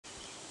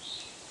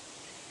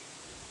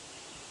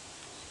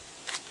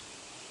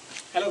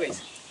Hello guys,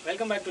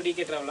 welcome back to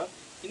DK Travelog.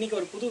 இன்னைக்கு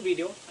ஒரு புது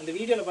வீடியோ. அந்த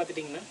வீடியோல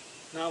பாத்துட்டீங்கன்னா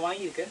நான்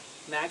வாங்கி இருக்க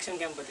இந்த ஆக்ஷன்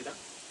கேம் பத்தி தான்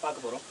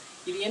பார்க்க போறோம்.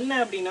 இது என்ன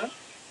அப்படினா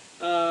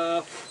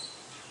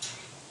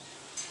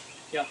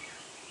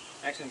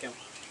action game.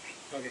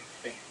 Okay,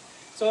 fine.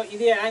 So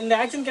இது இந்த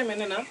ஆக்ஷன் கேம்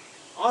என்னன்னா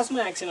Osmo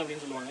Action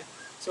அப்படினு சொல்லுவாங்க.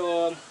 சோ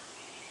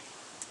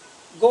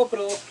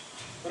GoPro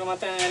ஒரு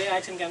மத்த நிறைய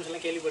ஆக்ஷன் கேம்ஸ்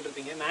எல்லாம்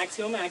கேள்விப்பட்டிருப்பீங்க.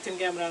 மேக்ஸिमम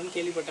ஆக்ஷன் கேமரான்னு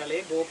கேள்விப்பட்டாலே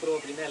GoPro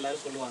அப்படினு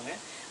எல்லாரும் சொல்லுவாங்க.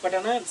 பட்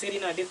ஆனா சரி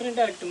நான்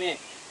டிஃபரண்டா இருக்குமே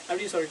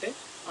அப்படி சொல்லிட்டு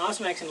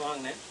Osmo Action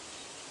வாங்குனேன்.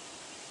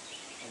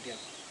 அப்படியே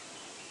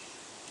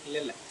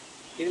இல்ல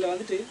இதுல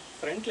வந்துட்டு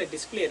ஃப்ரண்ட்ல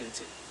டிஸ்ப்ளே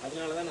இருந்துச்சு.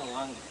 அதனால தான் நான்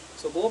வாங்குனேன்.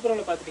 சோ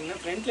GoProல பாத்தீங்கன்னா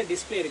ஃப்ரண்ட்ல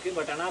டிஸ்ப்ளே இருக்கு.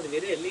 பட் ஆனா அது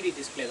வெறும் LED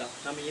டிஸ்ப்ளே தான்.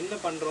 நம்ம என்ன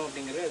பண்றோம்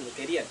அப்படிங்கிறது அது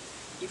தெரியாது.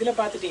 இதுல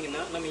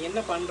பாத்துட்டீங்கன்னா நம்ம என்ன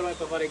பண்றோம்,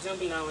 இப்போ ஃபார்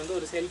எக்ஸாம்பிள் நான் வந்து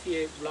ஒரு செல்ஃபி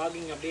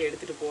vlogging அப்படியே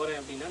எடுத்துட்டு போறேன்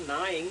அப்படினா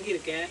நான் எங்க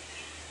இருக்கேன்,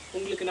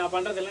 உங்களுக்கு நான்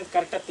பண்றதெல்லாம்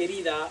கரெக்ட்டா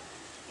தெரியுதா,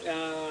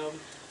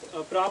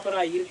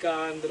 ப்ராப்பரா இருக்கா,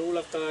 இந்த ரூல்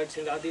ஆஃப்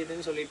தேர்ட்ஸ் அது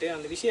இதுன்னு சொல்லிட்டு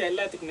அந்த விஷயம்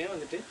எல்லாத்துக்குமே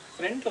வந்துட்டு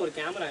ஃப்ரண்ட்ல ஒரு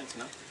கேமரா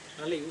இருந்துச்சுன்னா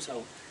நல்ல யூஸ்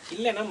ஆகும்.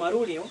 இல்லைன்னா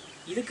மறுபடியும்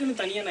இதுக்குன்னு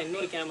தனியாக நான்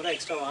இன்னொரு கேமரா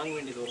எக்ஸ்ட்ரா வாங்க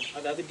வேண்டியது வரும்.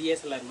 அதாவது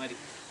DSLR மாதிரி.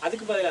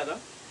 அதுக்கு பதிலாக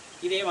தான்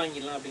இதே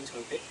வாங்கிடலாம் அப்படின்னு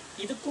சொல்லிட்டு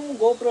இதுக்கும்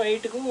GoPro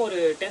 8க்கும் ஒரு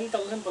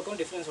 10,000 பக்கம்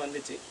டிஃப்ரென்ஸ்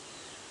வந்துச்சு.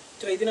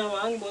 ஸோ இது நான்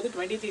வாங்கும்போது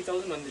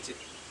 23,000 வந்துச்சு.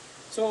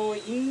 ஸோ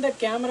இந்த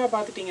கேமரா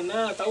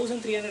பார்த்துட்டிங்கன்னா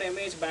 1300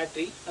 mAh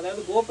பேட்ரி,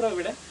 அதாவது GoPro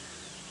விட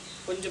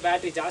கொஞ்சம்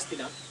பேட்ரி ஜாஸ்தி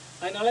தான்.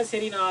 அதனால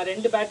சரி நான்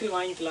 2 பேட்டரி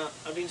வாங்கிக்கலாம்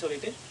அப்படின்னு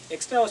சொல்லிட்டு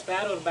எக்ஸ்ட்ரா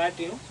ஸ்பேர் ஒரு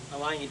பேட்டரியும்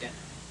நான் வாங்கிட்டேன்.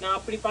 நான்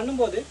அப்படி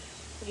பண்ணும்போது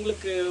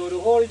உங்களுக்கு ஒரு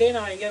ஹோல் டே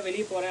நான் எங்கேயா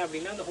வெளியே போகிறேன்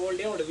அப்படின்னா அந்த ஹோல்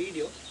டேவோட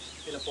வீடியோ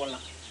இதில்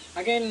போடலாம்.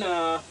 அகைன்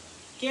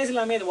கேஸ்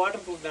எல்லாமே இது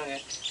வாட்டர் ப்ரூஃப் தாங்க.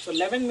 ஸோ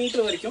 11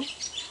 மீட்டர் வரைக்கும்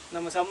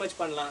நம்ம சம்மர்ஜ்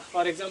பண்ணலாம்.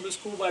 ஃபார் எக்ஸாம்பிள்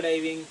ஸ்கூபா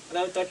டைவிங்,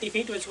 அதாவது 30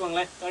 ஃபீட்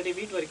வச்சுக்கோங்களேன், 30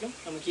 ஃபீட் வரைக்கும்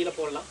நம்ம கீழே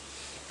போடலாம்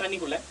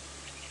தண்ணிக்குள்ளே.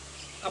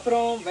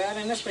 அப்புறம் வேறு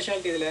என்ன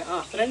ஸ்பெஷாலிட்டி இதில்,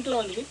 ஃப்ரண்ட்டில்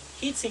வந்துட்டு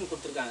ஹீட் சிங்க்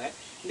கொடுத்துருக்காங்க.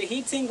 இந்த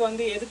ஹீட் சிங்க்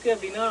வந்து எதுக்கு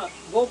அப்படின்னா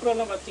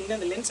GoProலாம் பார்த்தீங்கன்னா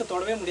இந்த லென்ஸை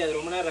தொடவே முடியாது.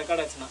 ரொம்ப நேரம்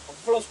ரெக்கார்ட் ஆச்சுன்னா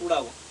அவ்வளோ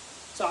சூடாகும்.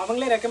 ஸோ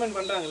அவங்களே ரெக்கமெண்ட்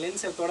பண்ணுறாங்க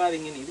லென்ஸை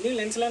தொடாதீங்கன்னு. இதுலேயும்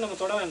லென்ஸ்லாம் நம்ம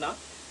தொட வேண்டாம்,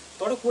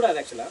 தொடக்கூடாது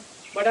ஆக்சுவலாக.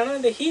 பட் ஆனால்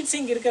இந்த ஹீட்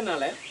சிங்க்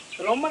இருக்கிறனால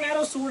ரொம்ப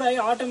நேரம் சூடாகி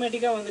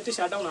ஆட்டோமேட்டிக்காக வந்துட்டு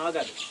ஷட் டவுன்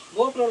ஆகாது.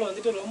 GoProவில்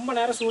வந்துட்டு ரொம்ப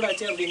நேரம்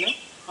சூடாச்சு அப்படின்னா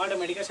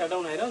ஆட்டோமேட்டிக்காக ஷட்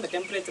டவுன் ஆயிரும் அந்த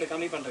டெம்பரேச்சரை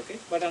கம்மி பண்ணுறதுக்கு.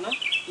 பட் ஆனால்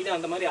இது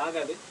அந்த மாதிரி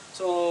ஆகாது.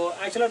 ஸோ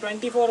ஆக்சுவலாக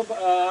 24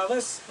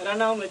 hours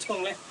ரன் ஆகும்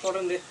வச்சுக்கோங்களேன்.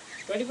 தொடர்ந்து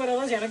 24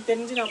 hours எனக்கு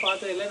தெரிஞ்சு நான்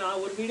பார்த்தது இல்லை.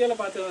 நான் ஒரு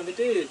வீடியோவில் பார்த்தது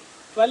வந்துட்டு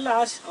 12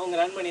 hours அவங்க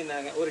ரன்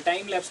பண்ணியிருந்தாங்க. ஒரு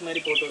டைம் லேப்ஸ்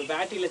மாதிரி போட்டு ஒரு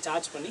பேட்டரியில்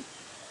சார்ஜ் பண்ணி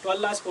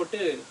 12 hours போட்டு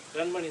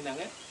ரன்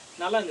பண்ணியிருந்தாங்க.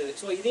 நல்லா இருந்தது.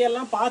 ஸோ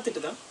இதையெல்லாம்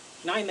பார்த்துட்டு தான்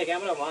நான் இந்த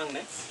கேமரா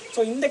வாங்கினேன். ஸோ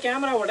இந்த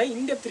கேமராவோட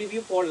இன்டெப்த்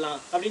ரிவ்யூ போடலாம்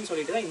அப்படின்னு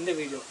சொல்லிட்டு தான் இந்த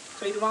வீடியோ.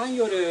 ஸோ இது வாங்கி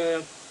ஒரு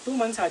 2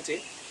 months ஆச்சு.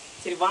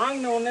 சரி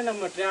வாங்கின உடனே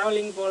நம்ம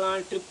ட்ராவலிங் போகலாம்,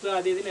 ட்ரிப்பு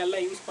அது இதுன்னு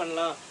எல்லாம் யூஸ்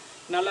பண்ணலாம்,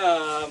 நல்லா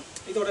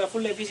இதோட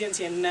ஃபுல்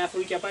எஃபிஷியன்சி என்ன,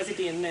 ஃபுல்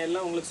கெப்பாசிட்டி என்ன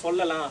எல்லாம் உங்களுக்கு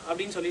சொல்லலாம்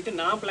அப்படின்னு சொல்லிட்டு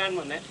நான் பிளான்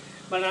பண்ணேன்.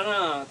 பட்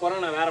ஆனால்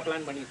கொரோனா வேறு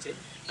பிளான் பண்ணிடுச்சு.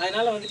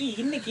 அதனால் வந்துட்டு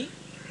இன்றைக்கி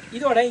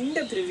இதோட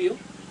இன்டெப்த் ரிவ்யூ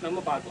நம்ம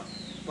பார்க்கலாம்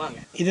வாங்க.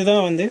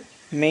 இதுதான் வந்து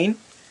மெயின்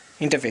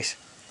இன்டர்ஃபேஸ்.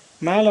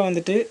 மேலே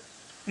வந்துட்டு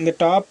இந்த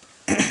டாப்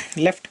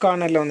லெஃப்ட்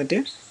கார்னரில் வந்துட்டு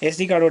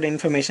SD கார்டோட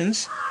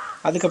இன்ஃபர்மேஷன்ஸ்,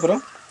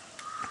 அதுக்கப்புறம்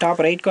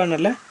டாப் ரைட்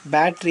கார்னரில்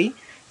பேட்ரி,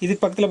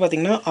 இதுக்கு பக்கத்தில்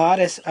பார்த்திங்கன்னா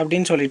RS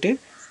அப்படின்னு சொல்லிட்டு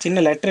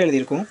சின்ன லெட்டர்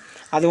எழுதியிருக்கும்.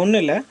 அது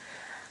ஒன்றும் இல்லை,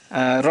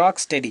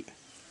 ராக் ஸ்டெடி.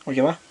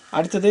 ஓகேவா.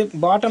 அடுத்தது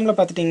பாட்டமில்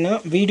பார்த்துட்டிங்கன்னா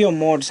வீடியோ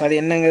மோட்ஸ், அது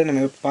என்னங்கிறது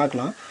நம்ம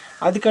பார்க்கலாம்.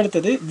 அதுக்கு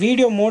அடுத்தது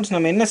வீடியோ மோட்ஸ்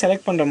நம்ம என்ன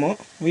செலக்ட் பண்ணுறோமோ,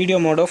 வீடியோ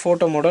மோடோ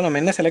ஃபோட்டோ மோடோ நம்ம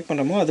என்ன செலக்ட்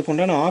பண்ணுறோமோ அதுக்கு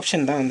உண்டான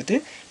ஆப்ஷன் தான் வந்துட்டு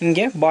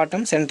இங்கே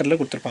பாட்டம் சென்டரில்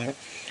கொடுத்துருப்பாங்க.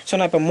 ஸோ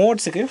நான் இப்போ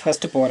மோட்ஸுக்கு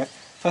ஃபஸ்ட்டு போகிறேன்.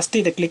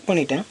 ஃபஸ்ட்டு இதை கிளிக்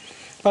பண்ணிவிட்டேன்.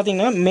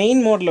 பார்த்திங்கன்னா மெயின்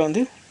மோடில்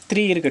வந்து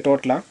 3 இருக்குது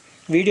டோட்டலாக.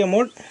 Video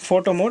mode,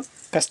 photo mode,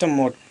 custom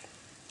mode.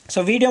 So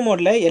video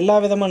மோடில் எல்லா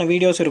விதமான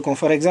வீடியோஸ் இருக்கும்.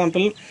 ஃபார்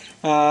எக்ஸாம்பிள்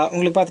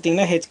உங்களுக்கு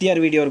பார்த்துட்டிங்கன்னா HDR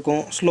வீடியோ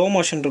இருக்கும், ஸ்லோ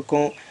மோஷன்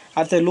இருக்கும்,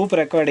 அடுத்தது லூப்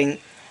ரெக்கார்டிங்,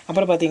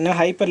 அப்புறம் பார்த்திங்கன்னா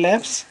ஹைப்பர்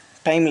லேப்ஸ்,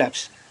 டைம்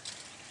லேப்ஸ்.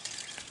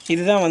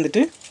 இதுதான்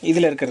வந்துட்டு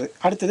இதில் இருக்கிறது.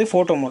 அடுத்தது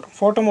ஃபோட்டோ மோட்.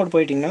 ஃபோட்டோ மோட்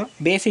போயிட்டிங்கன்னா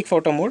பேசிக்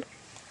ஃபோட்டோ மோட்,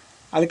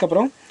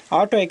 அதுக்கப்புறம்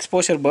ஆட்டோ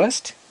எக்ஸ்போஷர்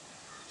பர்ஸ்ட்,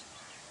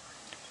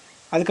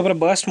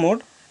 அதுக்கப்புறம் பர்ஸ்ட்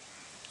மோட்,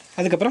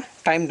 அதுக்கப்புறம்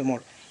டைம்டு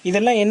மோட்.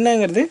 இதெல்லாம்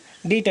என்னங்கிறது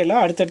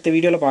டீட்டெயிலாக அடுத்தடுத்த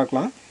வீடியோவில்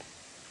பார்க்கலாம்.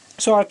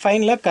 ஸோ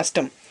ஃபைனலாக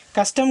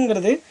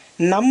கஸ்டம்ங்கிறது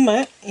நம்ம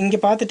இங்கே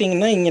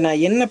பார்த்துட்டிங்கன்னா இங்கே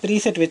நான் என்ன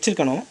ப்ரீசெட்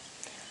வச்சுருக்கணும்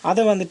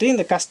அதை வந்துட்டு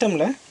இந்த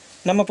கஸ்டமில்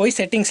நம்ம போய்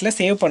செட்டிங்ஸில்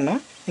சேவ் பண்ணால்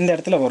இந்த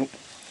இடத்துல வரும்.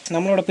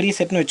 நம்மளோட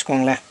ப்ரீசெட்னு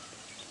வச்சுக்கோங்களேன்.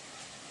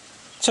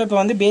 ஸோ இப்போ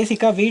வந்து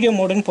பேசிக்காக வீடியோ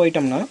மோடுன்னு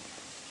போயிட்டோம்னா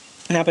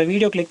நான் இப்போ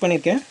வீடியோ கிளிக்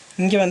பண்ணியிருக்கேன்.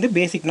 இங்கே வந்து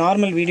பேசிக்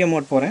நார்மல் வீடியோ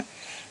மோட் போகிறேன்.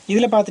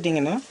 இதில்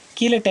பார்த்துட்டிங்கன்னா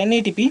கீழே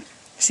 1080p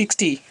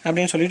 60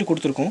 அப்படின்னு சொல்லிட்டு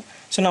கொடுத்துருக்கோம்.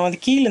 ஸோ நான் வந்து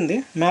கீழேருந்து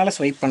மேலே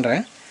ஸ்வைப்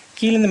பண்ணுறேன்.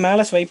 கீழேருந்து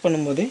மேலே ஸ்வைப்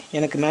பண்ணும்போது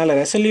எனக்கு மேலே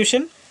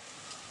ரெசல்யூஷன்,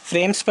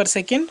 ஃப்ரேம்ஸ் பர்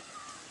செகண்ட்,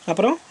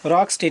 அப்புறம்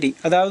ராக் ஸ்டெடி,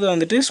 அதாவது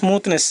வந்துட்டு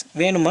ஸ்மூத்னஸ்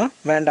வேணுமா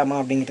வேண்டாமா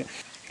அப்படிங்கிறது.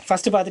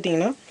 ஃபஸ்ட்டு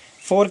பார்த்துட்டிங்கன்னா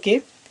 4K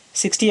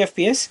 60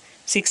 fps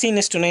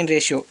 16:9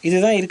 ரேஷியோ,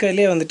 இதுதான்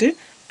இருக்கிறதுலே வந்துட்டு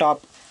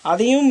டாப்.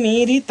 அதையும்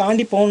மீறி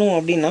தாண்டி போகணும்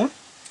அப்படின்னா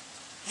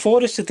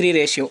 4:3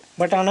 ரேஷியோ.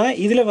 பட் ஆனால்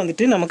இதில்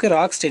வந்துட்டு நமக்கு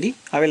ராக் ஸ்டெடி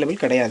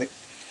அவைலபிள் கிடையாது.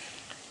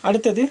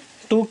 அடுத்தது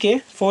 2K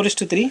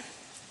 4:3,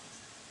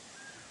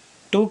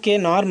 2K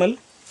நார்மல்,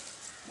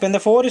 இப்போ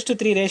இந்த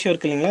 4:3 ரேஷியோ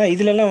இருக்கு இல்லைங்களா,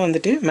 இதிலெல்லாம்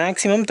வந்துட்டு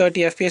மேக்ஸிமம் 30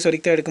 fps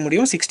வரைக்கும் தான் எடுக்க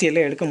முடியும், 60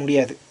 எல்லாம் எடுக்க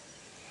முடியாது.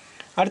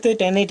 அடுத்தது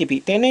 1080p.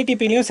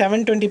 1080pலையும்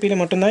 720pல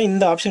மட்டும்தான்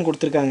இந்த ஆப்ஷன்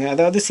கொடுத்துருக்காங்க.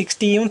 அதாவது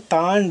 60யும்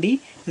தாண்டி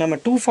நம்ம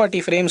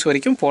 240 ஃப்ரேம்ஸ்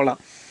வரைக்கும் போகலாம்.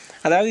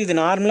 அதாவது இது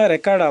நார்மலாக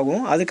ரெக்கார்ட்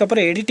ஆகும்.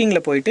 அதுக்கப்புறம்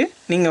எடிட்டிங்கில் போயிட்டு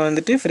நீங்கள்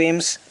வந்துட்டு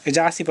ஃப்ரேம்ஸ்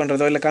ஜாஸ்தி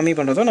பண்ணுறதோ இல்லை கம்மி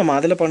பண்ணுறதோ நம்ம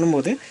அதில்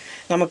பண்ணும்போது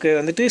நமக்கு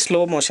வந்துட்டு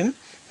ஸ்லோ மோஷன்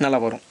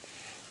நல்லா வரும்.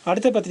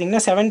 அடுத்து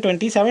பார்த்திங்கன்னா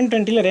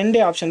 720ல்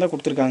ரெண்டே ஆப்ஷன் தான்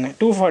கொடுத்துருக்காங்க,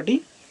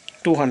 240,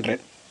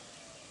 200.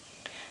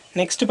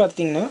 நெக்ஸ்ட்டு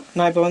பார்த்திங்கன்னா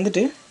நான் இப்போ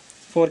வந்துட்டு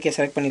 4K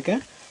செலக்ட் பண்ணியிருக்கேன்,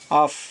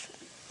 ஆஃப்.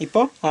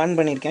 இப்போ ஆன்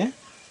பண்ணியிருக்கேன்.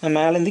 நான்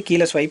மேலேருந்து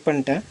கீழே ஸ்வைப்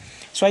பண்ணிட்டேன்.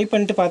 ஸ்வைப்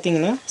பண்ணிட்டு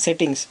பார்த்தீங்கன்னா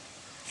செட்டிங்ஸ்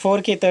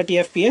 4K 30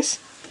 fps,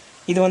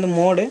 இது வந்து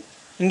மோடு,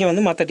 இங்கே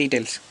வந்து மற்ற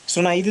டீட்டெயில்ஸ். ஸோ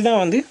நான் இதுதான்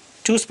வந்து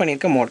சூஸ்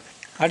பண்ணியிருக்கேன் மோட்.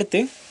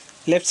 அடுத்து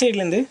லெஃப்ட்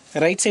சைட்லேருந்து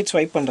ரைட் சைட்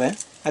ஸ்வைப் பண்ணுறேன்.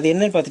 அது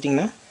என்னன்னு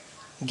பார்த்துட்டிங்கன்னா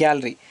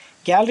கேலரி.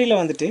 கேலரியில்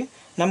வந்துட்டு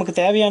நமக்கு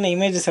தேவையான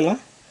இமேஜஸ் எல்லாம்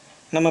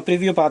நம்ம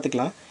ப்ரிவ்யூ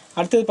பார்த்துக்கலாம்.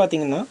 அடுத்தது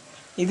பார்த்திங்கன்னா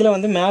இதில்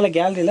வந்து மேலே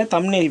கேலரியில்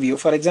தம்ப்நெயில் வியூ,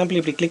 ஃபார் எக்ஸாம்பிள்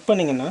இப்படி கிளிக்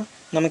பண்ணிங்கன்னா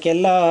நமக்கு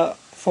எல்லா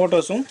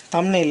ஃபோட்டோஸும்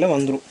தம்ப்நெயிலில்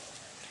வந்துடும்.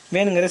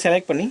 வேணுங்கிறத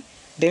செலக்ட் பண்ணி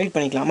டெலிட்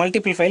பண்ணிக்கலாம்.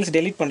 மல்டிபிள் ஃபைல்ஸ்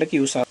டெலிட் பண்ணுறதுக்கு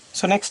யூஸ் ஆகும்.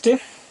 ஸோ நெக்ஸ்ட்டு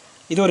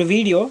இது ஒரு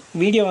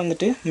வீடியோ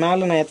வந்துட்டு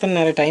மேலே நான் எத்தனை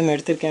நேரம் டைம்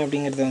எடுத்திருக்கேன்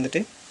அப்படிங்கிறது வந்துட்டு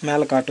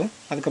மேலே காட்டும்.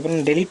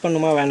 அதுக்கப்புறம் டெலிட்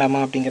பண்ணுமா வேண்டாமா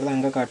அப்படிங்கிறது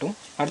அங்கே காட்டும்.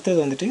 அடுத்தது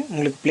வந்துட்டு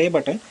உங்களுக்கு ப்ளே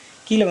பட்டன்,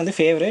 கீழே வந்து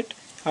ஃபேவரட்,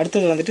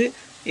 அடுத்தது வந்துட்டு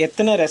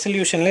எத்தனை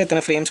ரெசல்யூஷனில்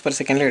எத்தனை ஃப்ரேம்ஸ் பர்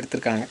செகண்டில்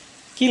எடுத்திருக்காங்க,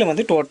 கீழே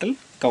வந்து டோட்டல்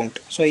கவுண்ட்.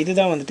 ஸோ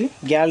இதுதான் வந்துட்டு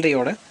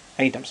கேலரியோட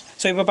ஐட்டம்ஸ்.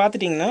 ஸோ இப்போ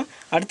பார்த்துட்டிங்கன்னா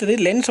அடுத்தது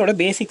லென்ஸோட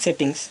பேசிக்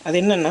செட்டிங்ஸ். அது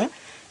என்னென்னா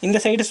இந்த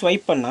சைடு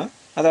ஸ்வைப் பண்ணால்,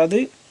 அதாவது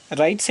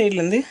ரைட்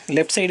சைட்லேருந்து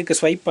லெஃப்ட் சைடுக்கு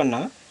ஸ்வைப்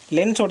பண்ணால்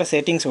லென்ஸோட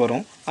செட்டிங்ஸ்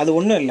வரும். அது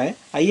ஒன்றும் இல்லை,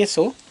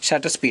 ISO,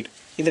 ஷட்டர் ஸ்பீட்,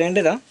 இது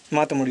ரெண்டு தான்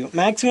மாற்ற முடியும்.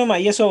 மேக்ஸிமம்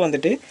ISO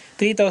வந்துட்டு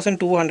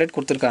 3200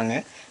 கொடுத்துருக்காங்க.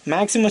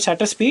 மேக்ஸிமம்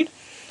ஷட்டர் ஸ்பீட்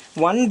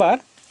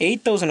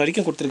 1/8000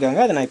 வரைக்கும் கொடுத்துருக்காங்க.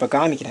 அதை நான் இப்போ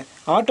காமிக்கிறேன்.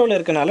 ஆட்டோவில்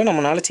இருக்கனால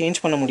நம்மளால்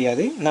சேஞ்ச் பண்ண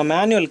முடியாது. நான்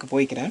மேனுவலுக்கு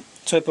போய்க்கிறேன்.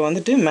 ஸோ இப்போ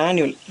வந்துட்டு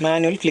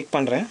மேனுவல் கிளிக்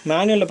பண்ணுறேன்.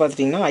 மேனுவலில்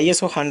பார்த்துட்டிங்கன்னா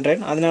ISO 100,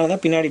 அதனால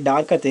தான் பின்னாடி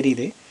டார்க்காக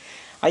தெரியுது.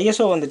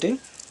 ISO வந்துட்டு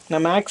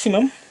நான்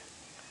மேக்ஸிமம்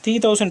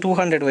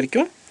 3200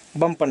 வரைக்கும்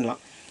பம்ப்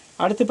பண்ணலாம்.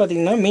 அடுத்து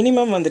பார்த்திங்கன்னா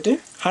மினிமம் வந்துட்டு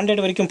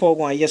 100 வரைக்கும்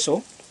போகும் ISO.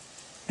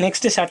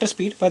 நெக்ஸ்ட்டு ஷட்டர்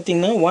ஸ்பீட்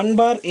பார்த்திங்கன்னா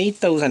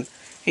 1/8000,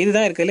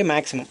 இதுதான் இருக்கிறதுலே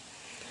மேக்ஸிமம்.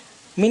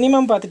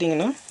 மினிமம்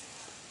பார்த்துட்டிங்கன்னா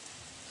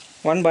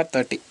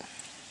 1/30,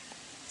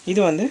 இது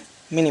வந்து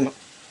மினிமம்.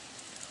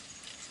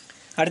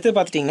 அடுத்து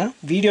பார்த்துட்டிங்கன்னா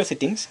வீடியோ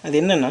செட்டிங்ஸ். அது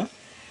என்னென்னா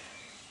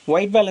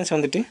ஒயிட் பேலன்ஸ்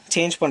வந்துட்டு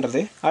சேஞ்ச்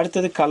பண்ணுறது.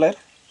 அடுத்தது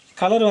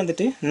கலர்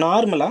வந்துட்டு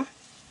நார்மலாக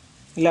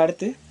இல்லை,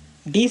 அடுத்து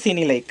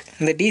டிசினி லைக்,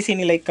 இந்த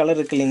டிசினி லைக் கலர்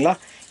இருக்குது இல்லைங்களா,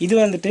 இது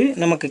வந்துட்டு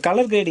நமக்கு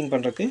கலர் கிரேடிங்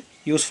பண்ணுறதுக்கு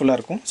யூஸ்ஃபுல்லாக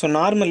இருக்கும். ஸோ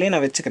நார்மல்லே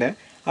நான் வச்சுக்கிறேன்.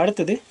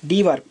 அடுத்தது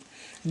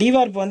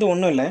டிவார்ப் வந்து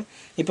ஒன்றும் இல்லை.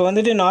 இப்போ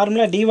வந்துட்டு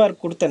நார்மலாக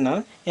டிவார்ப் கொடுத்தேன்னா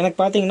எனக்கு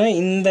பார்த்தீங்கன்னா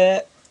இந்த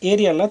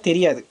ஏரியாலாம்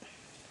தெரியாது.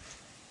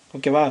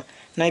 ஓகேவா,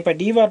 நான் இப்போ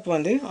டிவார்ப்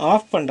வந்து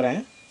ஆஃப் பண்ணுறேன்.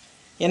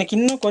 எனக்கு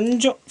இன்னும்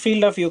கொஞ்சம்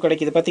ஃபீல்ட் ஆஃப் வியூ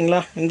கிடைக்கிது. பார்த்தீங்களா,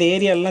 இந்த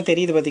ஏரியாலாம்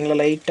தெரியுது பார்த்தீங்களா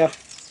லைட்டாக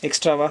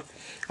எக்ஸ்ட்ராவாக.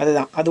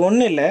 அதுதான், அது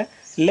ஒன்றும் இல்லை.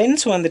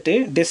 லென்ஸ் வந்துட்டு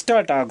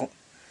டிஸ்டார்ட் ஆகும்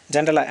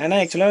ஜென்ரலாக. ஏன்னா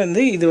ஆக்சுவலாக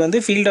வந்து இது வந்து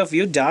ஃபீல்ட் ஆஃப்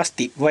வியூ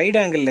ஜாஸ்தி, வைட்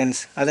ஆங்கிள் லென்ஸ்.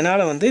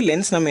 அதனால் வந்து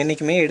லென்ஸ் நம்ம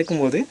என்றைக்குமே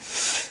எடுக்கும்போது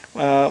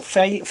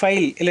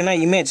ஃபைல் இல்லைனா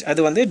இமேஜ் அது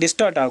வந்து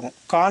டிஸ்டார்ட் ஆகும்,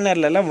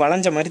 கார்னர்லலாம்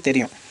வளைஞ்ச மாதிரி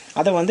தெரியும்.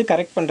 அதை வந்து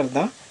கரெக்ட் பண்ணுறது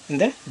தான்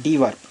இந்த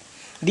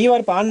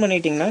டிவார்ப் ஆன்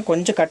பண்ணிட்டிங்கன்னா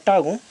கொஞ்சம் கட்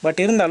ஆகும், பட்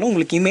இருந்தாலும்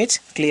உங்களுக்கு இமேஜ்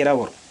கிளியராக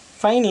வரும்.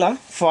 ஃபைனலாக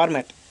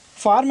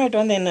ஃபார்மேட்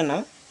வந்து என்னென்னா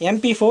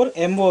MP4,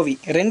 MOV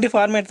ரெண்டு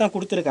ஃபார்மேட் தான்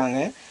கொடுத்துருக்காங்க.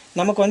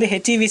 நமக்கு வந்து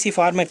HEVC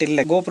ஃபார்மேட்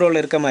இல்லை கோப்ரோவில்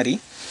இருக்க மாதிரி.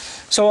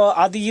 ஸோ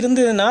அது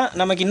இருந்ததுன்னா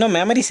நமக்கு இன்னும்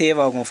மெமரி சேவ்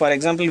ஆகும். ஃபார்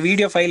எக்ஸாம்பிள்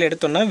வீடியோ ஃபைல்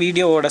எடுத்தோன்னா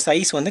வீடியோவோட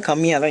சைஸ் வந்து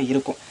கம்மியாக தான்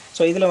இருக்கும்.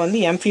 ஸோ இதில் வந்து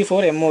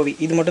MP4, MOV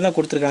இது மட்டும் தான்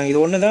கொடுத்துருக்காங்க. இது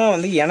ஒன்று தான்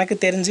வந்து எனக்கு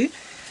தெரிஞ்சு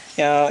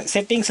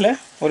செட்டிங்ஸில்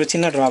ஒரு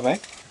சின்ன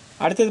ட்ராபேக்.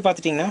 அடுத்தது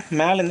பார்த்துட்டிங்கன்னா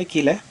மேலேருந்து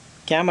கீழே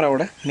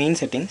கேமராவோட மெயின்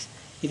செட்டிங்ஸ்.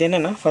 இது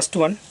என்னென்னா ஃபஸ்ட்டு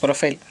ஒன்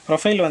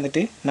ப்ரொஃபைல்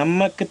வந்துட்டு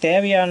நமக்கு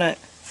தேவையான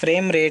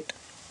ஃப்ரேம் ரேட்,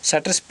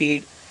 ஷட்டர்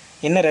ஸ்பீட்,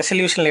 என்ன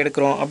ரெசல்யூஷனில்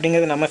எடுக்கிறோம்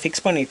அப்படிங்கிறத நம்ம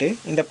ஃபிக்ஸ் பண்ணிவிட்டு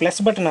இந்த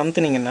ப்ளஸ் பட்டன்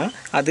அமுத்துனீங்கன்னா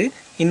அது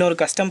இன்னொரு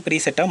கஸ்டம்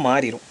ப்ரீசெட்டாக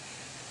மாறிடும்.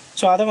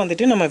 ஸோ அதை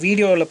வந்துட்டு நம்ம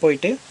வீடியோவில்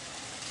போயிட்டு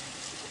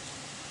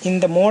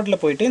இந்த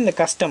மோடில் போயிட்டு இந்த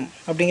கஸ்டம்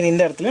அப்படிங்கிற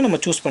இந்த இடத்துல நம்ம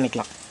சூஸ்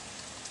பண்ணிக்கலாம்.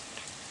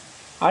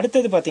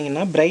 அடுத்தது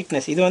பார்த்திங்கன்னா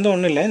பிரைட்னஸ். இது வந்து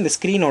ஒன்றும் இல்லை, இந்த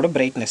ஸ்க்ரீனோட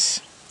பிரைட்னஸ்.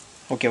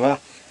 ஓகேவா,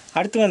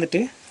 அடுத்து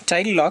வந்துட்டு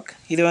சைல்ட் லாக்.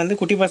 இது வந்து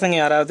குட்டி பசங்க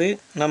யாராவது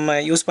நம்ம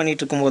யூஸ்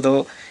பண்ணிகிட்டு இருக்கும்போதோ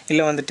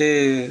இல்லை வந்துட்டு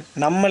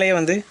நம்மளே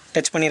வந்து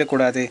டச்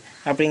பண்ணிடக்கூடாது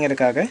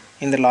அப்படிங்கிறதுக்காக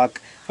இந்த லாக்.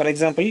 ஃபார்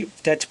எக்ஸாம்பிள்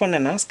டச்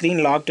பண்ணேன்னா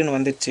ஸ்க்ரீன் லாக்டுன்னு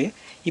வந்துடுச்சு.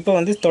 இப்போ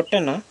வந்து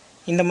தொட்டேன்னா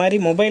இந்த மாதிரி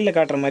மொபைலில்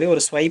காட்டுற மாதிரி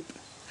ஒரு ஸ்வைப்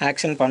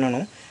ஆக்ஷன்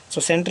பண்ணணும். ஸோ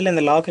சென்டரில்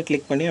இந்த லாக்கை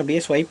கிளிக் பண்ணி அப்படியே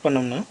ஸ்வைப்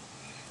பண்ணோம்னா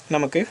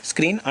நமக்கு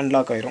ஸ்க்ரீன்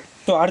அன்லாக் ஆயிரும்.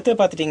 ஸோ அடுத்து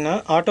பார்த்துட்டிங்கன்னா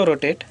ஆட்டோ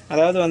ரொட்டேட்.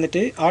 அதாவது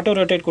வந்துட்டு ஆட்டோ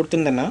ரொட்டேட்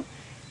கொடுத்துருந்தேன்னா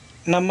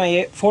நம்ம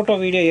ஃபோட்டோ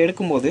வீடியோ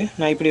எடுக்கும்போது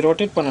நான் இப்படி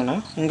ரொட்டேட் பண்ணேன்னா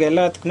உங்கள்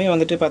எல்லாத்துக்குமே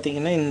வந்துட்டு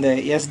பார்த்திங்கன்னா இந்த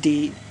SD,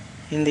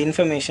 இந்த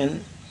இன்ஃபர்மேஷன்,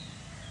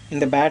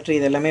 இந்த பேட்ரி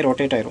இது எல்லாமே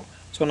ரொட்டேட் ஆயிரும்.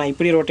 ஸோ நான்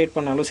இப்படி ரொட்டேட்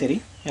பண்ணாலும் சரி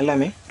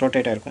எல்லாமே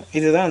ரொட்டேட் ஆகிருக்கும்.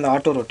 இதுதான் அந்த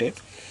ஆட்டோ ரொட்டேட்.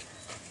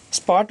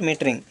 ஸ்பாட்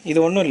மீட்டரிங்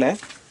இது ஒன்றும் இல்லை,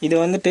 இது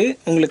வந்துட்டு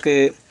உங்களுக்கு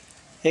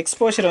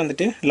எக்ஸ்போஷர்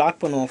வந்துட்டு லாக்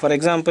பண்ணுவோம். ஃபார்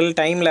எக்ஸாம்பிள்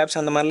டைம் லேப்ஸ்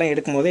அந்த மாதிரிலாம்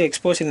எடுக்கும்போது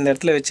எக்ஸ்போஷர் இந்த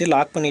இடத்துல வச்சு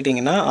லாக்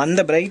பண்ணிட்டீங்கன்னா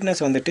அந்த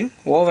பிரைட்னஸ் வந்துட்டு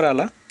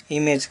ஓவராலாக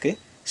இமேஜ்க்கு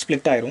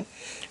ஸ்ப்ளிட் ஆயிரும்.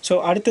 ஸோ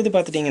அடுத்தது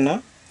பார்த்துட்டிங்கன்னா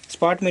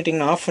ஸ்பாட்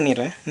மீட்டிங் ஆஃப்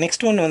பண்ணிடுறேன்.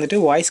 நெக்ஸ்ட் ஒன் வந்துட்டு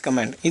வாய்ஸ்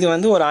கமாண்ட். இது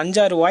வந்து ஒரு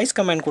 5-6 வாய்ஸ்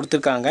கமாண்ட்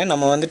கொடுத்துருக்காங்க.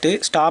 நம்ம வந்துட்டு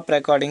ஸ்டாப்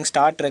ரெக்கார்டிங்,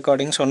 ஸ்டார்ட்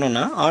ரெக்கார்டிங்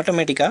சொன்னோன்னா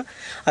ஆட்டோமேட்டிக்காக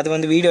அது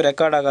வந்து வீடியோ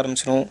ரெக்கார்ட் ஆக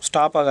ஆரம்பிச்சிடும்,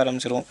 ஸ்டாப் ஆக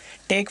ஆரம்பிச்சிடும்.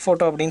 டேக்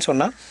ஃபோட்டோ அப்படின்னு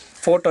சொன்னால்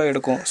ஃபோட்டோ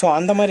எடுக்கும். ஸோ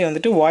அந்த மாதிரி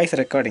வந்துட்டு வாய்ஸ்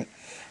ரெக்கார்டிங்,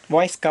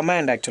 வாய்ஸ்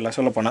கமாண்ட் ஆக்சுவலாக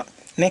சொல்லப்போனால்.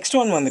 நெக்ஸ்ட்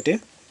ஒன் வந்துட்டு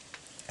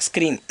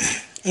ஸ்க்ரீன்.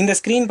 இந்த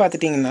ஸ்க்ரீன்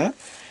பார்த்துட்டிங்கன்னா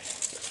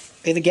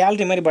இது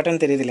கேலரி மாதிரி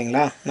பட்டன் தெரியுது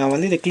இல்லைங்களா? நான்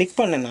வந்து இதை கிளிக்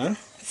பண்ணேன்னா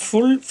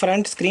ஃபுல்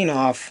ஃப்ரண்ட் ஸ்க்ரீன்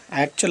ஆஃப்.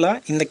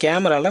 ஆக்சுவலாக இந்த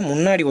கேமராவில்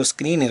முன்னாடி ஒரு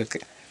ஸ்க்ரீன்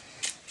இருக்குது,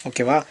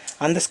 ஓகேவா?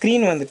 அந்த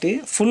ஸ்க்ரீன் வந்துட்டு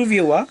ஃபுல்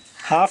வியூவாக,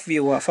 ஹாஃப்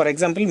வியூவாக, ஃபார்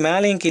எக்ஸாம்பிள்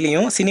மேலேயும்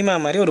கீழேயும் சினிமா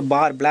மாதிரி ஒரு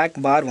பார், பிளாக்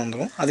பார்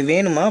வந்துடும். அது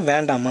வேணுமா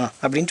வேண்டாமா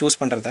அப்படின்னு சூஸ்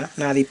பண்ணுறதா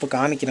நான் அது இப்போ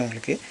காமிக்கிறேன்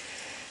உங்களுக்கு.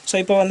 ஸோ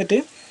இப்போ வந்துட்டு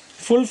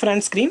ஃபுல்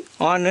ஃப்ரண்ட் ஸ்க்ரீன்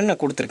ஆன்னு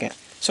நான் கொடுத்துருக்கேன்.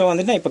 ஸோ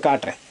வந்துட்டு நான் இப்போ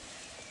காட்டுறேன்.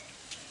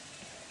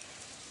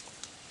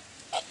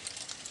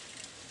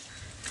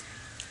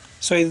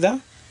 ஸோ இதுதான்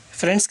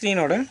ஃப்ரண்ட்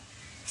ஸ்க்ரீனோட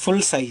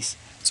ஃபுல் சைஸ்.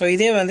 ஸோ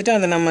இதே வந்துட்டு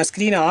அந்த நம்ம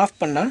ஸ்க்ரீனை ஆஃப்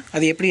பண்ணால்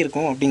அது எப்படி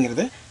இருக்கும்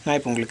அப்படிங்கிறத நான்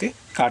இப்போ உங்களுக்கு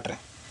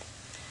காட்டுறேன்.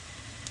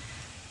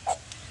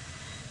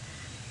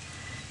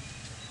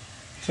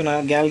 ஸோ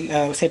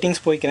நான்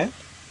செட்டிங்ஸ் போய்க்கிறேன்.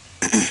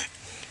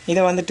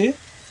 இதை வந்துட்டு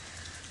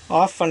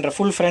ஆஃப் பண்ணுறேன்.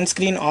 ஃபுல் ஃப்ரண்ட்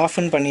ஸ்க்ரீன்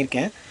ஆஃப்னு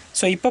பண்ணியிருக்கேன்.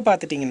 ஸோ இப்போ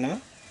பார்த்துட்டிங்கன்னா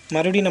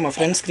மறுபடியும் நம்ம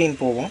ஃப்ரண்ட்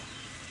ஸ்க்ரீன் போவோம்.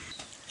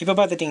 இப்போ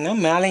பார்த்துட்டிங்கன்னா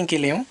மேலேயும்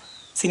கீழேயும்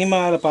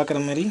சினிமாவில் பார்க்குற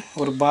மாதிரி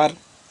ஒரு பார்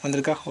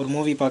வந்திருக்கா, ஒரு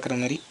மூவி பார்க்குற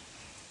மாதிரி.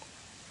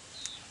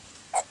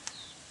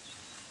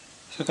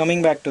 So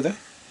coming back to the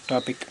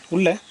topic.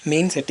 உள்ள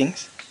மெயின்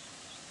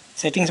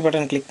செட்டிங்ஸ்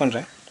பட்டன் கிளிக்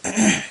பண்ணுறேன்.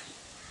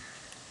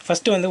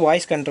 ஃபஸ்ட்டு வந்து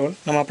வாய்ஸ் கண்ட்ரோல்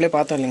நம்ம அப்ளை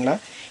பார்த்தோம் இல்லைங்களா?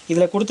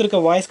 இதில் கொடுத்துருக்க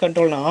வாய்ஸ்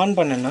கண்ட்ரோல் நான் ஆன்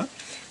பண்ணேன்னா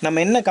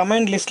நம்ம என்ன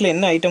கமாண்ட் லிஸ்ட்டில்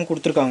என்ன ஐட்டம்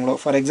கொடுத்துருக்காங்களோ,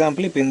 ஃபார்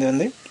எக்ஸாம்பிள் இப்போ இந்த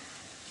வந்து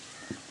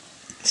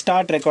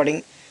start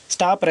recording,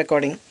 stop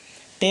recording,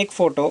 take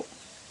photo,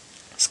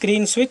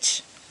 screen ஸ்விட்ச்,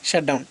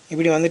 ஷட் டவுன்,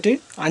 இப்படி வந்துட்டு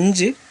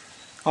 5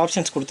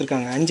 ஆப்ஷன்ஸ்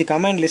கொடுத்துருக்காங்க, 5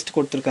 கமாண்ட் லிஸ்ட்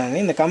கொடுத்துருக்காங்க.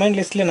 இந்த கமாண்ட்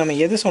லிஸ்ட்டில் நம்ம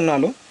எது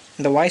சொன்னாலும்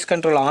இந்த வாய்ஸ்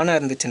கண்ட்ரோல் ஆனாக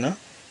இருந்துச்சுன்னா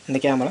இந்த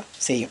கேமரா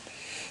செய்யும்.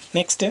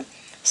 நெக்ஸ்ட்டு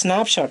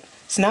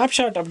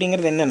ஸ்னாப்ஷாட்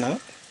அப்படிங்கிறது என்னென்னா,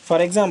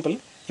 ஃபார் எக்ஸாம்பிள்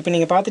இப்போ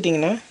நீங்கள்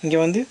பார்த்துட்டிங்கன்னா இங்கே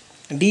வந்து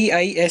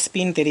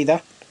டிஐஎஸ்பின்னு தெரியுதா?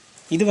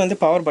 இது வந்து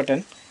பவர்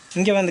பட்டன்.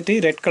 இங்கே வந்துட்டு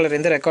ரெட் கலர்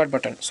இந்த ரெக்கார்ட்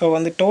பட்டன். ஸோ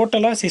வந்து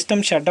டோட்டலாக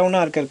சிஸ்டம் ஷட்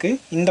டவுனாக இருக்கிறதுக்கு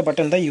இந்த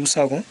பட்டன் தான் யூஸ்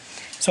ஆகும்.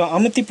 ஸோ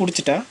அமுத்தி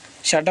பிடிச்சிட்டா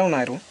ஷட் டவுன்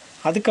ஆயிரும்.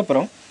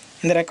 அதுக்கப்புறம்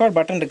இந்த ரெக்கார்ட்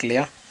பட்டன் இருக்கு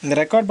இல்லையா, இந்த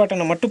ரெக்கார்ட்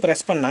பட்டனை மட்டும்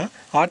ப்ரெஸ் பண்ணால்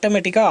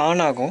ஆட்டோமேட்டிக்காக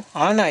ஆன் ஆகும்.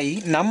 ஆன் ஆகி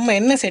நம்ம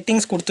என்ன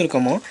செட்டிங்ஸ்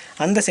கொடுத்துருக்கோமோ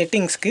அந்த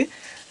செட்டிங்ஸ்க்கு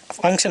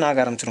ஃபங்க்ஷன் ஆக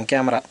ஆரம்பிச்சிடும்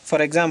கேமரா.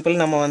 ஃபார் எக்ஸாம்பிள்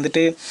நம்ம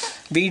வந்துட்டு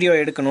வீடியோ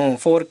எடுக்கணும்,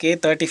 4K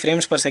 30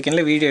 ஃப்ரேம்ஸ் பர்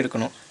செகண்டில் வீடியோ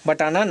எடுக்கணும்.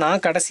 பட் ஆனால்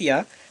நான்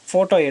கடைசியாக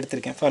ஃபோட்டோ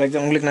எடுத்திருக்கேன். ஃபார்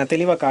எக்ஸாம்பிள் உங்களுக்கு நான்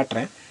தெளிவாக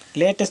காட்டுறேன்.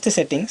 லேட்டஸ்ட்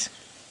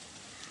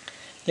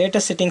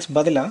செட்டிங்ஸ்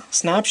பதிலாக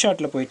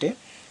ஸ்னாப்ஷாட்டில் போயிட்டு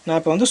நான்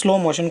இப்போ வந்து ஸ்லோ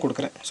மோஷன்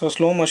கொடுக்குறேன். ஸோ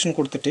ஸ்லோ மோஷன்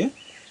கொடுத்துட்டு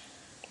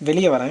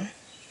வெளியே வரேன்.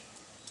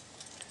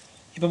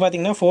 இப்போ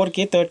பார்த்தீங்கன்னா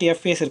 4K 30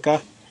 FPS இருக்கா?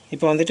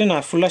 இப்போ வந்துட்டு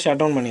நான் ஃபுல்லாக ஷட்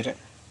டவுன் பண்ணிடுறேன்.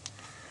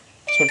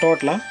 ஸோ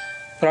டோட்டலாக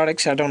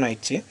ப்ராடக்ட் ஷட் டவுன்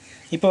ஆகிடுச்சு.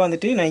 இப்போ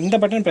வந்துட்டு நான் இந்த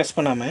பட்டன் ப்ரெஸ்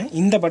பண்ணாமல்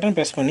இந்த பட்டன்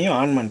ப்ரெஸ் பண்ணி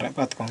ஆன் பண்ணுறேன்.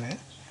 பார்த்துக்கோங்க,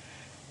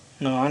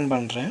 நான் ஆன்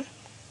பண்ணுறேன்.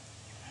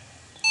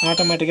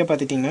 ஆட்டோமேட்டிக்காக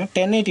பார்த்துட்டிங்கன்னா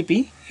 1080p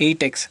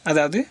 8x,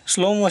 அதாவது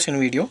ஸ்லோ மோஷன்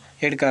வீடியோ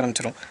எடுக்க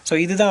ஆரம்பிச்சிடும். ஸோ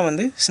இதுதான்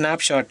வந்து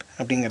ஸ்னாப்ஷாட்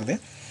அப்படிங்கிறது.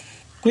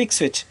 குயிக்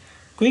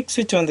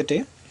ஸ்விட்ச் வந்துட்டு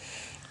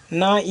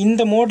நான்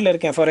இந்த மோடில்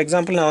இருக்கேன். ஃபார்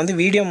எக்ஸாம்பிள் நான் வந்து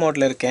வீடியோ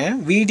மோடில் இருக்கேன்,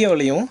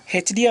 வீடியோலையும்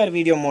ஹெச்டிஆர்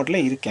வீடியோ மோடில்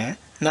இருக்கேன்.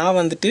 நான்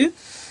வந்துட்டு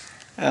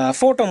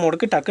ஃபோட்டோ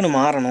மோடுக்கு டக்குன்னு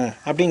மாறணும்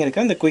அப்படிங்கிறக்க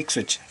அந்த குயிக்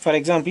ஸ்விட்ச். ஃபார்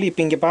எக்ஸாம்பிள்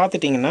இப்போ இங்கே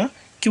பார்த்துட்டிங்கன்னா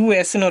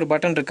QSன்னு ஒரு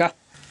பட்டன் இருக்கா?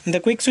 இந்த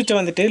குயிக் ஸ்விட்சை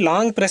வந்துட்டு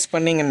லாங் ப்ரெஸ்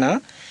பண்ணிங்கன்னா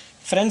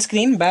ஃப்ரண்ட்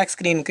ஸ்க்ரீன் பேக்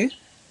ஸ்க்ரீனுக்கு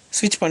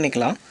ஸ்விட்ச்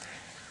பண்ணிக்கலாம்.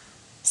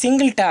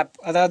 சிங்கிள் டேப்,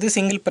 அதாவது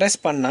சிங்கிள் ப்ரெஸ்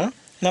பண்ணால்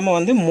நம்ம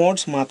வந்து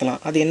மோட்ஸ் மாற்றலாம்.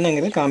 அது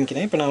என்னங்கிறது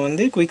காமிக்கிறேன். இப்போ நான்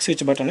வந்து குயிக்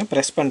ஸ்விட்ச் பட்டனை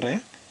ப்ரெஸ்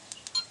பண்ணுறேன்.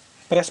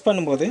 ப்ரெஸ்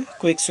பண்ணும்போது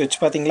குயிக் ஸ்விட்ச்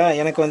பார்த்தீங்களா,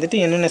 எனக்கு வந்துட்டு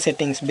என்னென்ன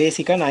செட்டிங்ஸ்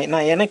பேசிக்காக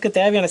நான் எனக்கு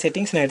தேவையான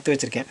செட்டிங்ஸ் நான் எடுத்து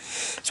வச்சுருக்கேன்.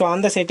 ஸோ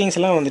அந்த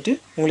செட்டிங்ஸ்லாம் வந்துட்டு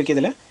உங்களுக்கு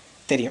இதில்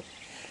தெரியும்.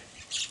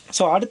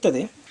 ஸோ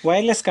அடுத்தது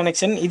வயர்லெஸ்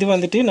கனெக்ஷன். இது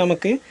வந்துட்டு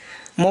நமக்கு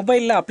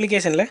மொபைலில்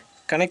அப்ளிகேஷனில்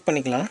கனெக்ட்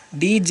பண்ணிக்கலாம்.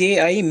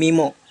 DJI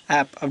Mimo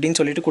ஆப் அப்படின்னு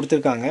சொல்லிட்டு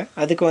கொடுத்துருக்காங்க.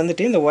 அதுக்கு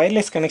வந்துட்டு இந்த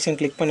வயர்லெஸ் கனெக்ஷன்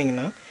கிளிக்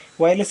பண்ணிங்கன்னா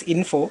வயர்லெஸ்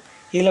இன்ஃபோ,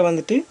 இதில்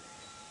வந்துட்டு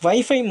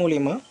வைஃபை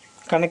மூலிமா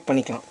கனெக்ட்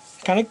பண்ணிக்கலாம்.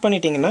 கனெக்ட்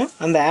பண்ணிட்டீங்கன்னா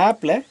அந்த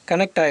ஆப்பில்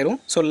கனெக்ட் ஆயிரும்.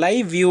 ஸோ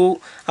லைவ் வியூ,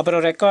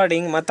 அப்புறம்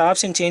ரெக்கார்டிங், மற்ற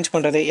ஆப்ஷன் சேஞ்ச்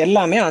பண்ணுறது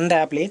எல்லாமே அந்த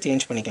ஆப்லேயே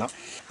சேஞ்ச் பண்ணிக்கலாம்.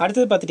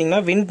 அடுத்தது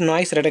பார்த்துட்டிங்கன்னா விண்ட்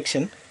நாய்ஸ்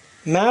ரெடக்ஷன்.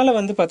 மேலே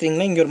வந்து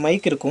பார்த்திங்கன்னா இங்கே ஒரு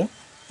மைக் இருக்கும்,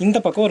 இந்த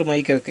பக்கம் ஒரு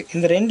மைக் இருக்குது.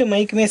 இந்த 2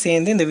 மைக்குமே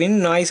சேர்ந்து இந்த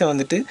விண்ட் நாய்ஸை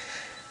வந்துட்டு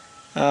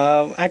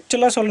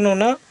ஆக்சுவலாக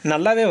சொல்லணுன்னா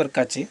நல்லாவே ஒர்க்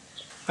ஆச்சு.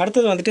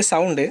 அடுத்தது வந்துட்டு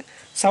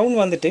சவுண்ட்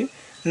வந்துட்டு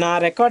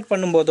நான் ரெக்கார்ட்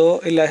பண்ணும்போதோ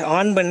இல்லை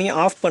ஆன் பண்ணி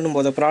ஆஃப்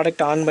பண்ணும்போதோ,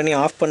 ப்ராடக்ட் ஆன் பண்ணி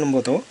ஆஃப்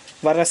பண்ணும்போதோ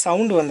வர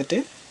சவுண்டு வந்துட்டு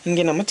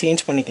இங்கே நம்ம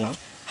சேஞ்ச் பண்ணிக்கலாம்.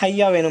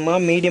 ஹையாக வேணுமா,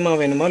 மீடியமாக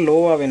வேணுமா,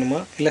 லோவாக வேணுமா,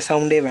 இல்லை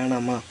சவுண்டே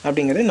வேணாமா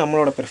அப்படிங்கிறது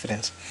நம்மளோட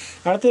ப்ரிஃபரன்ஸ்.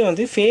 அடுத்தது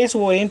வந்து ஃபேஸ்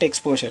ஓரியன்ட்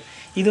எக்ஸ்போஷர்.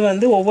 இது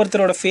வந்து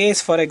ஒவ்வொருத்தரோட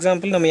ஃபேஸ், ஃபார்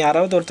எக்ஸாம்பிள் நம்ம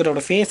யாராவது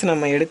ஒருத்தரோட ஃபேஸ்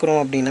நம்ம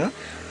எடுக்கிறோம் அப்படின்னா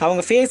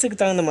அவங்க ஃபேஸுக்கு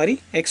தகுந்த மாதிரி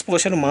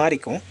எக்ஸ்போஷர்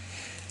மாறிக்கும்.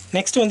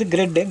 நெக்ஸ்ட் வந்து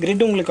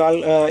கிரிட் உங்களுக்கு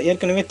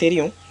ஏற்கனவே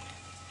தெரியும்.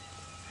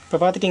 இப்போ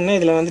பார்த்துட்டிங்கன்னா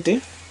இதில் வந்துட்டு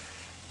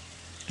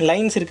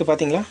லைன்ஸ் இருக்குது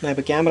பார்த்தீங்களா. நான்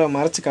இப்போ கேமரா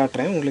மறைச்சு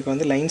காட்டுறேன், உங்களுக்கு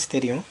வந்து லைன்ஸ்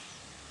தெரியும்.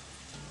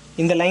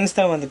 இந்த லைன்ஸ்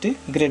தான் வந்துட்டு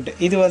கிரிட்.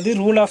 இது வந்து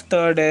ரூல் ஆஃப்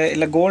தேர்டு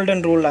இல்லை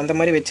கோல்டன் ரூல் அந்த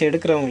மாதிரி வச்சு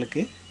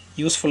எடுக்கிறவங்களுக்கு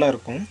யூஸ்ஃபுல்லாக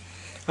இருக்கும்.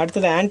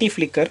 அடுத்தது ஆன்டி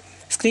ஃப்ளிக்கர்.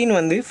 ஸ்க்ரீன்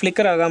வந்து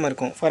ஃப்ளிக்கர் ஆகாமல்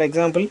இருக்கும். ஃபார்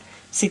எக்ஸாம்பிள்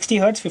 60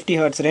 Hz 50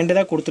 Hz ரெண்டு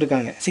தான்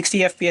கொடுத்துருக்காங்க. 60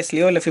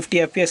 fps-லையோ இல்லை 50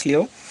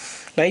 fps-லையோ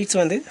லைட்ஸ்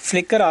வந்து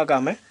ஃப்ளிக்கர்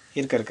ஆகாமல்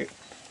இருக்கிறதுக்கு.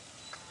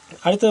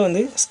 அடுத்தது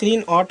வந்து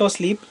ஸ்க்ரீன் ஆட்டோ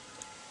ஸ்லீப்.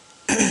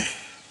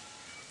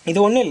 இது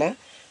ஒன்றும் இல்லை,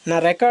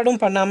 நான்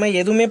ரெக்கார்டும் பண்ணாமல்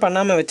எதுவுமே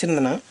பண்ணாமல்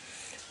வச்சுருந்தேன்னா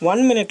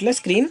 1 minute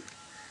ஸ்க்ரீன்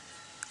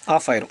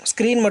ஆஃப் ஆயிரும்.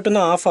 ஸ்க்ரீன்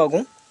மட்டும்தான் ஆஃப்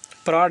ஆகும்,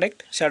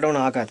 ப்ராடக்ட் ஷட் டவுன்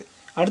ஆகாது.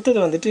 அடுத்தது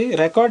வந்துட்டு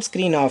record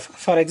screen off.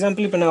 For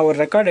example இப்போ நான் ஒரு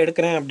ரெக்கார்டு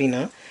எடுக்கிறேன்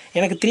அப்படின்னா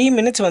எனக்கு 3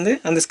 minutes வந்து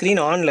அந்த ஸ்க்ரீன்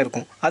ஆனில்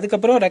இருக்கும்.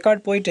 அதுக்கப்புறம்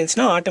ரெக்கார்ட் போயிட்டு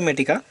இருந்துச்சுன்னா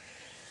ஆட்டோமேட்டிக்காக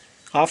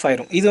ஆஃப்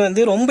ஆயிரும். இது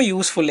வந்து ரொம்ப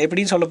யூஸ்ஃபுல்.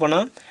 எப்படின்னு சொல்ல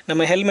போனால்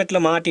நம்ம ஹெல்மெட்டில்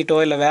மாட்டிட்டோ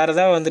இல்லை வேறு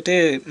ஏதாவது வந்துட்டு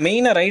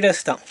மெயினாக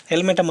ரைடர்ஸ் தான்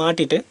ஹெல்மெட்டை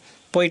மாட்டிட்டு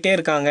போயிட்டே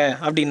இருக்காங்க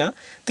அப்படின்னா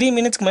 3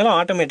 minutesக்கு மேலே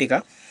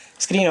ஆட்டோமேட்டிக்காக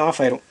ஸ்க்ரீன் ஆஃப்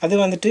ஆயிரும்.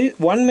 அது வந்துட்டு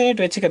 1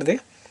 minute வச்சுக்கிறது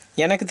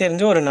எனக்கு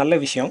தெரிஞ்ச ஒரு நல்ல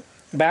விஷயம்.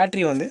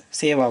 பேட்ரி வந்து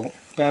சேவ் ஆகும்,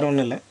 வேறு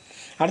ஒன்றும் இல்லை.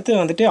 அடுத்தது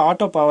வந்துட்டு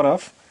ஆட்டோ பவர்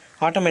ஆஃப்.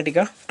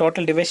 ஆட்டோமேட்டிக்காக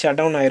டோட்டல் டிவைஸ் ஷட்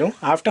டவுன் ஆயிரும்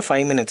ஆஃப்டர்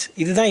 5 minutes.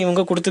 இதுதான்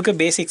இவங்க கொடுத்துருக்க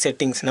பேசிக்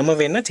செட்டிங்ஸ். நம்ம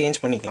வேணால் சேஞ்ச்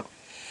பண்ணிக்கலாம்.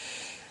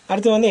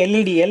 அடுத்து வந்து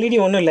எல்இடி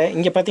ஒன்றும் இல்லை.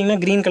 இங்கே பார்த்தீங்கன்னா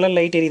க்ரீன் கலர்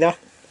லைட் எரியுதா,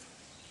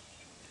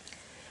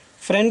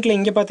 ஃப்ரண்ட்டில்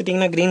இங்கே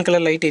பார்த்துட்டிங்கன்னா க்ரீன்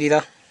கலர் லைட்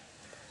எரியுதா,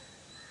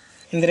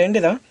 இந்த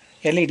ரெண்டு தான்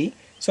எல்இடி.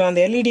 ஸோ அந்த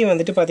எல்இடி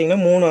வந்துட்டு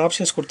பார்த்திங்கன்னா 3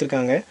 ஆப்ஷன்ஸ்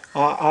கொடுத்துருக்காங்க.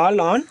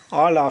 All on,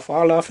 all of.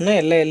 All ஆஃப்னா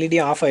எல்லா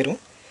எல்இடியும் ஆஃப் ஆயிரும்.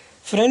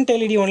 ஃப்ரண்ட்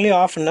எல்இடி ஒன்லி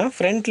ஆஃப்னா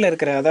ஃப்ரண்ட்டில்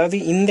இருக்கிற அதாவது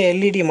இந்த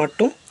எல்இடி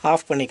மட்டும்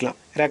ஆஃப் பண்ணிக்கலாம்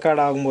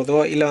ரெக்கார்ட் ஆகும்போதோ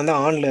இல்லை வந்து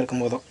ஆனில்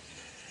இருக்கும்போதோ.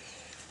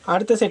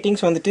 அடுத்த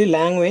செட்டிங்ஸ் வந்துட்டு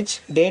language,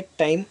 date,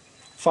 time,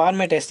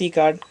 format, SD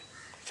card,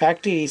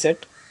 factory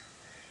reset,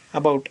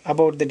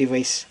 about the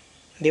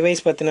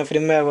device பற்றின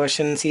ஃபிர்ம்வேர்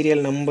வெர்ஷன்,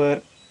 சீரியல் நம்பர்,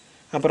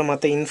 அப்புறம்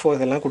மற்ற இன்ஃபோ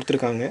இதெல்லாம்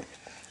கொடுத்துருக்காங்க.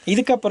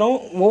 இதுக்கப்புறம்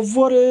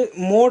ஒவ்வொரு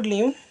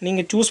மோட்லேயும்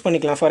நீங்கள் சூஸ்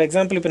பண்ணிக்கலாம். ஃபார்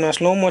எக்ஸாம்பிள் இப்போ நான்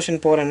ஸ்லோ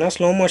மோஷன் போகிறேன்னா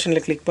ஸ்லோ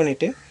மோஷனில் கிளிக்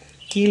பண்ணிவிட்டு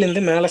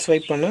கீழேருந்து மேலே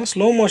ஸ்வைப் பண்ணால்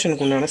ஸ்லோ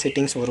மோஷனுக்கு உண்டான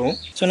செட்டிங்ஸ் வரும்.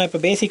 ஸோ நான் இப்போ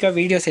பேசிக்காக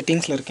வீடியோ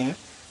செட்டிங்ஸில் இருக்கேன்.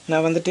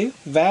 நான் வந்துட்டு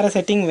வேறு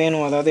செட்டிங்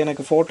வேணும், அதாவது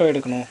எனக்கு ஃபோட்டோ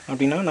எடுக்கணும்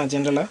அப்படின்னா நான்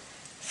ஜென்ரலாக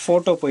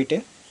ஃபோட்டோ போயிட்டு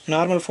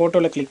நார்மல்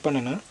ஃபோட்டோவில் கிளிக்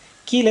பண்ணேன்னா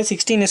கீழே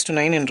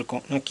 16:9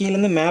 இருக்கும். நான்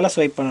கீழேருந்து மேலே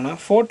ஸ்வைப் பண்ணேன்னா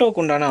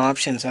ஃபோட்டோக்கு உண்டான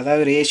ஆப்ஷன்ஸ்,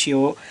 அதாவது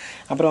ரேஷியோ,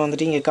 அப்புறம்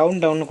வந்துட்டு இங்கே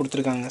கவுண்ட் டவுன்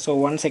கொடுத்துருக்காங்க. ஸோ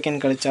 1 second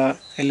கழிச்சா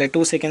இல்லை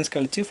 2 seconds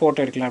கழிச்சு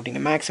ஃபோட்டோ எடுக்கலாம்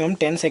அப்படிங்க. மேக்ஸிமம்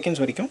 10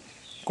 seconds வரைக்கும்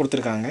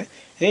கொடுத்துருக்காங்க.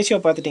 ரேஷியோ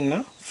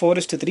பார்த்துட்டிங்கன்னா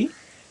 4:3,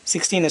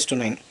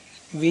 16:9.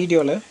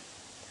 வீடியோவில்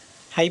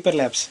ஹைப்பர்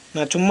லேப்ஸ்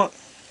நான் சும்மா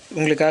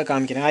உங்களுக்காக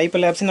காமிக்கிறேன்.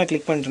 ஹைப்பர் லேப்ஸ் நான்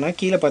கிளிக் பண்ணிட்டேன்னா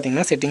கீழே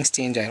பார்த்தீங்கன்னா செட்டிங்ஸ்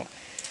சேஞ்ச் ஆகிரும்.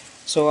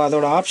 ஸோ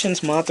அதோட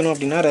ஆப்ஷன்ஸ் மாற்றணும்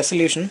அப்படின்னா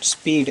ரெசல்யூஷன்,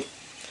 ஸ்பீடு.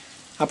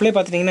 அப்படியே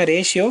பார்த்துட்டிங்கன்னா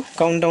ரேஷியோ,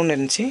 கவுண்ட் டவுன்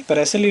இருந்துச்சு. இப்போ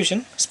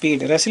ரெசல்யூஷன்,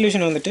 ஸ்பீடு.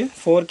 ரெசல்யூஷன் வந்துட்டு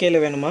 4Kல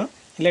வேணுமா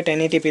இல்லை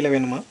 1080pல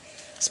வேணுமா,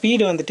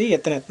 ஸ்பீடு வந்துட்டு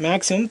எத்தனை,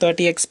 மேக்ஸிமம்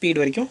 30x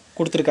ஸ்பீடு வரைக்கும்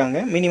கொடுத்துருக்காங்க,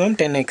 மினிமம்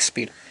 10x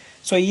ஸ்பீடு.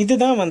 ஸோ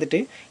இதுதான் வந்துட்டு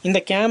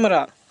இந்த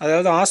கேமரா,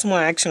 அதாவது ஆஸ்மோ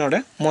ஆக்ஷனோட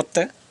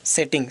மொத்த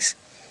செட்டிங்ஸ்.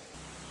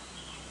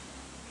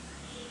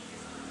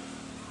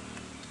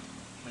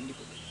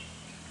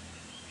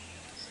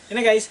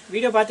 என்ன கைஸ்,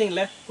 வீடியோ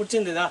பார்த்தீங்களா,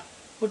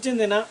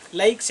 பிடிச்சிருந்ததுன்னா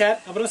லைக், ஷேர்,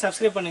 அப்புறம்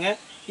சப்ஸ்கிரைப் பண்ணுங்கள்.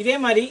 இதே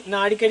மாதிரி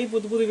நான் அடிக்கடி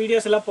புது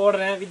வீடியோஸ் எல்லாம்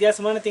போடுறேன்,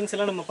 வித்தியாசமான திங்ஸ்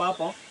எல்லாம் நம்ம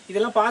பார்ப்போம்.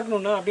 இதெல்லாம்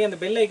பார்க்கணுன்னா அப்படியே அந்த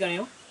பெல்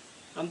ஐக்கானையும்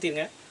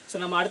அமுத்திடுங்க. ஸோ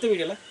நம்ம அடுத்த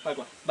வீடியோவில்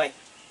பார்க்கலாம். பை.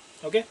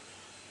 ஓகே,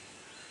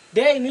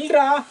 டேய்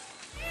நில்றா.